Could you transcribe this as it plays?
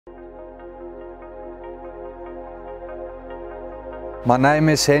My name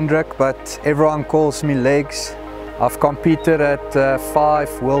is Hendrik, but everyone calls me Legs. I've competed at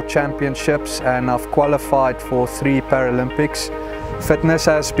 5 World Championships and I've qualified for 3 Paralympics. Fitness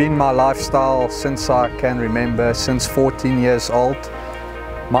has been my lifestyle since I can remember, since 14 years old.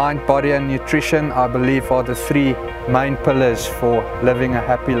 Mind, body and nutrition, I believe, are the 3 main pillars for living a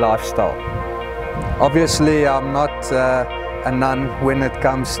happy lifestyle. Obviously, I'm not a nun when it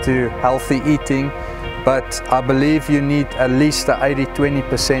comes to healthy eating, but I believe you need at least a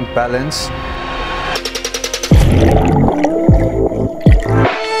 80-20% balance.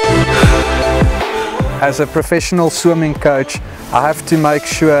 As a professional swimming coach, I have to make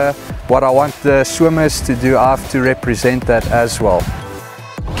sure what I want the swimmers to do, I have to represent that as well.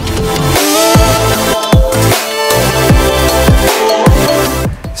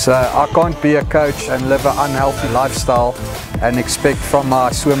 So I can't be a coach and live an unhealthy lifestyle and expect from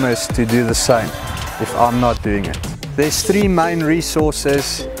my swimmers to do the same if I'm not doing it. There's 3 main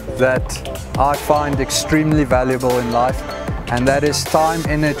resources that I find extremely valuable in life, and that is time,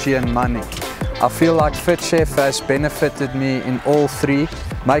 energy and money. I feel like FitChef has benefited me in all 3.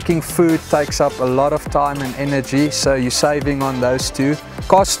 Making food takes up a lot of time and energy, so you're saving on those 2.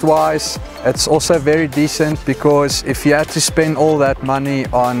 Cost-wise, it's also very decent, because if you had to spend all that money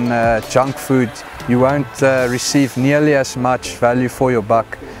on junk food, you won't receive nearly as much value for your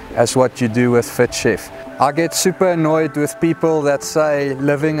buck as what you do with FitChef. I get super annoyed with people that say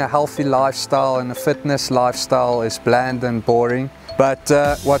living a healthy lifestyle and a fitness lifestyle is bland and boring. But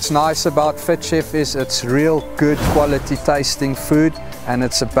what's nice about FitChef is it's real good quality tasting food and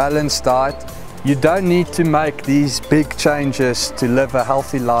it's a balanced diet. You don't need to make these big changes to live a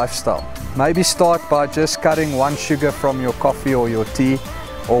healthy lifestyle. Maybe start by just cutting 1 sugar from your coffee or your tea,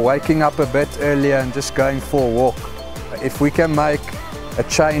 or waking up a bit earlier and just going for a walk. If we can make a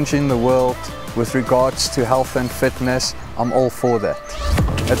change in the world with regards to health and fitness, I'm all for that.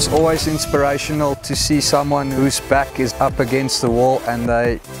 It's always inspirational to see someone whose back is up against the wall and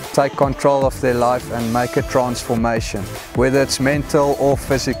they take control of their life and make a transformation. Whether it's mental or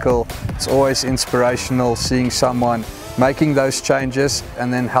physical, it's always inspirational seeing someone making those changes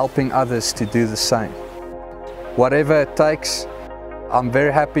and then helping others to do the same. Whatever it takes, I'm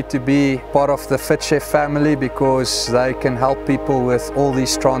very happy to be part of the FitChef family, because they can help people with all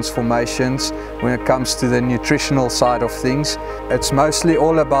these transformations when it comes to the nutritional side of things. It's mostly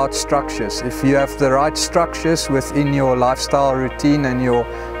all about structures. If you have the right structures within your lifestyle routine and your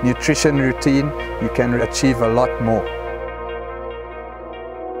nutrition routine, you can achieve a lot more.